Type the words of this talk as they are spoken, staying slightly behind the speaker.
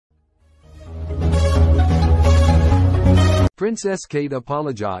Princess Kate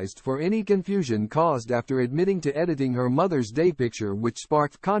apologized for any confusion caused after admitting to editing her Mother's Day picture, which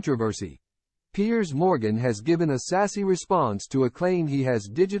sparked controversy. Piers Morgan has given a sassy response to a claim he has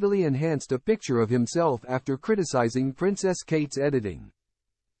digitally enhanced a picture of himself after criticizing Princess Kate's editing.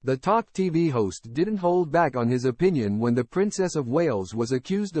 The Talk TV host didn't hold back on his opinion when the Princess of Wales was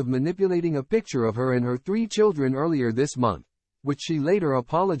accused of manipulating a picture of her and her 3 children earlier this month, which she later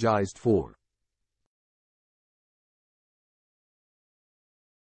apologized for.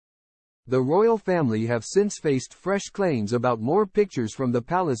 The royal family have since faced fresh claims about more pictures from the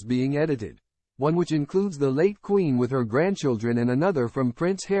palace being edited, one which includes the late Queen with her grandchildren and another from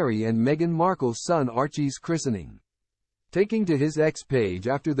Prince Harry and Meghan Markle's son Archie's christening. Taking to his X page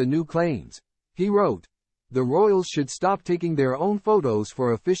after the new claims, he wrote, "The royals should stop taking their own photos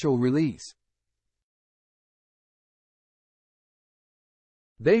for official release.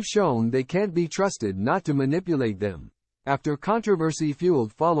 They've shown they can't be trusted not to manipulate them." After controversy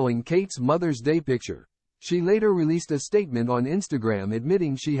fueled following Kate's Mother's Day picture, she later released a statement on Instagram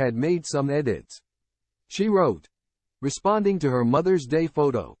admitting she had made some edits. She wrote, responding to her Mother's Day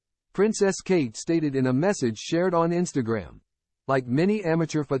photo, Princess Kate stated in a message shared on Instagram, "Like many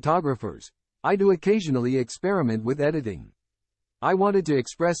amateur photographers, I do occasionally experiment with editing. I wanted to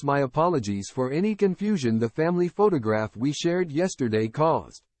express my apologies for any confusion the family photograph we shared yesterday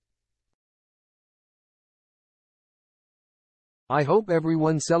caused. I hope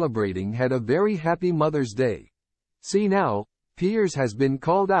everyone celebrating had a very happy Mother's Day." See now, Piers has been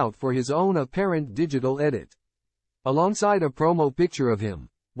called out for his own apparent digital edit. Alongside a promo picture of him,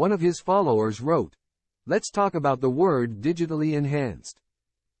 one of his followers wrote, "Let's talk about the word digitally enhanced.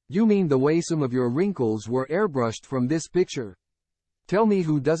 You mean the way some of your wrinkles were airbrushed from this picture? Tell me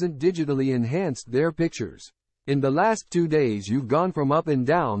who doesn't digitally enhance their pictures. In the last 2 days you've gone from up and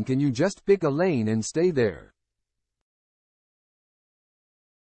down, can you just pick a lane and stay there?"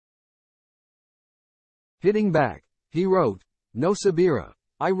 Hitting back, he wrote, "No Sabira,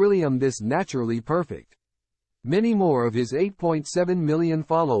 I really am this naturally perfect." Many more of his 8.7 million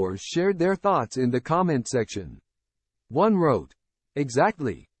followers shared their thoughts in the comment section. One wrote,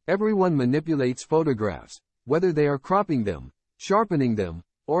 "Exactly, everyone manipulates photographs, whether they are cropping them, sharpening them,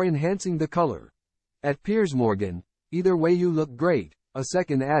 or enhancing the color. At Piers Morgan, either way you look great," a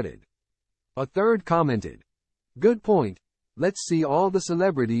second added. A third commented, "Good point. Let's see all the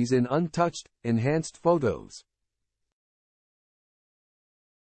celebrities in untouched, enhanced photos.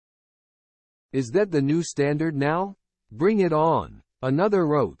 Is that the new standard now? Bring it on." Another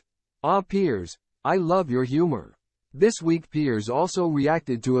wrote, "Ah Piers, I love your humor." This week Piers also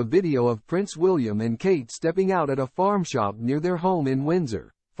reacted to a video of Prince William and Kate stepping out at a farm shop near their home in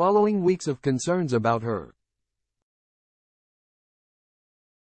Windsor, following weeks of concerns about her